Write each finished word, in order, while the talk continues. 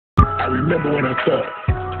I remember when I thought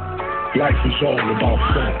life was all about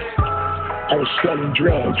fun. I was selling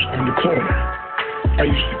drugs on the corner. I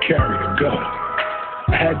used to carry a gun.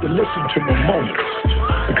 I had to listen to my mother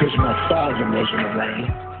because my father wasn't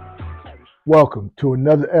around. Welcome to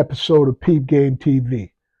another episode of Peep Game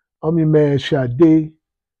TV. I'm your man Shadi,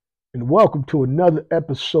 and welcome to another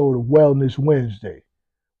episode of Wellness Wednesday,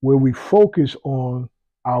 where we focus on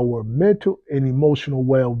our mental and emotional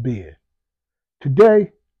well-being.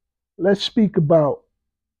 Today, let's speak about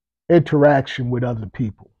interaction with other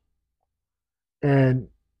people. And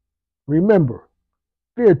remember,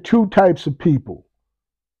 there are two types of people.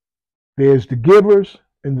 There's the givers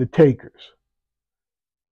and the takers.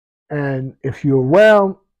 And if you're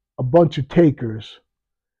around a bunch of takers,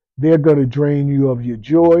 they're going to drain you of your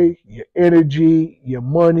joy, your energy, your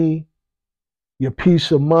money, your peace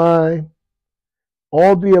of mind,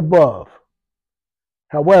 all the above.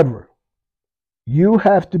 However, you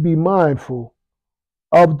have to be mindful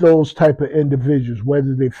of those type of individuals,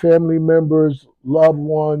 whether they're family members, loved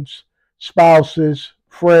ones, spouses,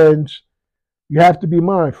 friends. You have to be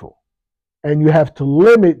mindful, and you have to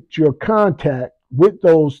limit your contact with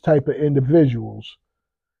those type of individuals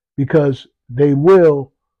because they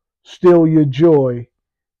will steal your joy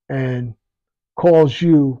and cause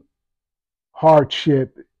you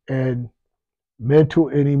hardship and mental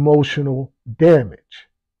and emotional damage.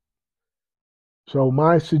 So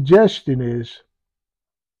my suggestion is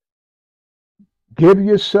give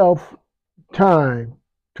yourself time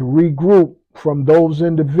to regroup from those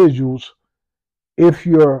individuals if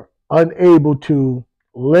you're unable to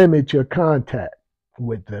limit your contact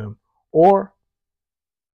with them or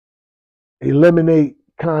eliminate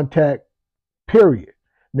contact, period.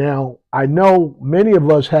 Now, I know many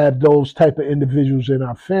of us have those type of individuals in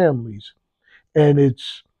our families, and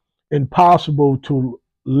it's impossible to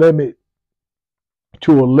eliminate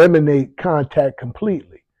contact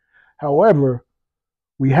completely. However,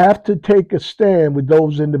 we have to take a stand with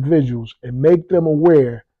those individuals and make them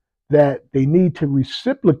aware that they need to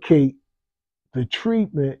reciprocate the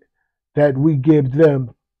treatment that we give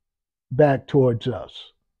them back towards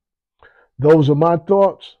us. Those are my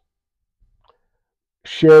thoughts.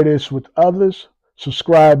 Share this with others.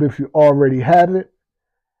 Subscribe if you already haven't.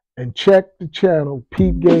 And check the channel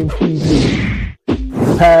Peep Game TV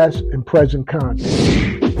for past and present content.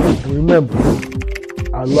 And remember,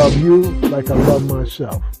 I love you like I love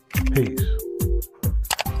myself. Peace.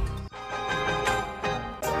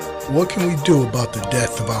 What can we do about the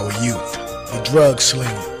death of our youth? The drug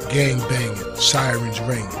slinging, gang banging, sirens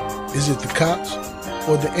ringing. Is it the cops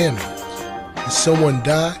or the ambulance? Did someone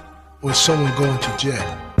die or is someone going to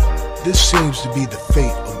jail? This seems to be the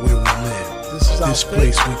fate of where we live. This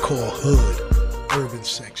place we call hood, urban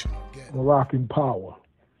section. Moroccan Power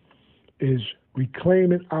is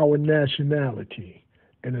reclaiming our nationality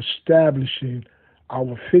and establishing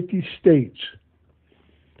our 50 states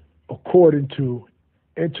according to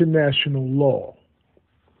international law.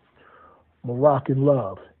 Moroccan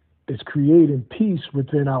Love is creating peace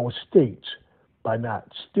within our states by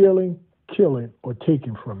not stealing, killing, or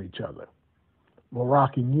taking from each other.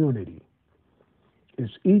 Moroccan Unity is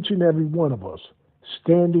each and every one of us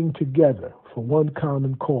standing together for one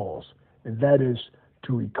common cause, and that is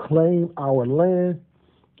to reclaim our land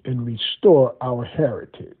and restore our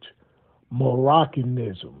heritage.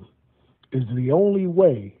 Moroccanism is the only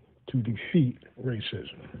way to defeat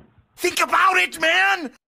racism. Think about it,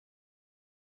 man!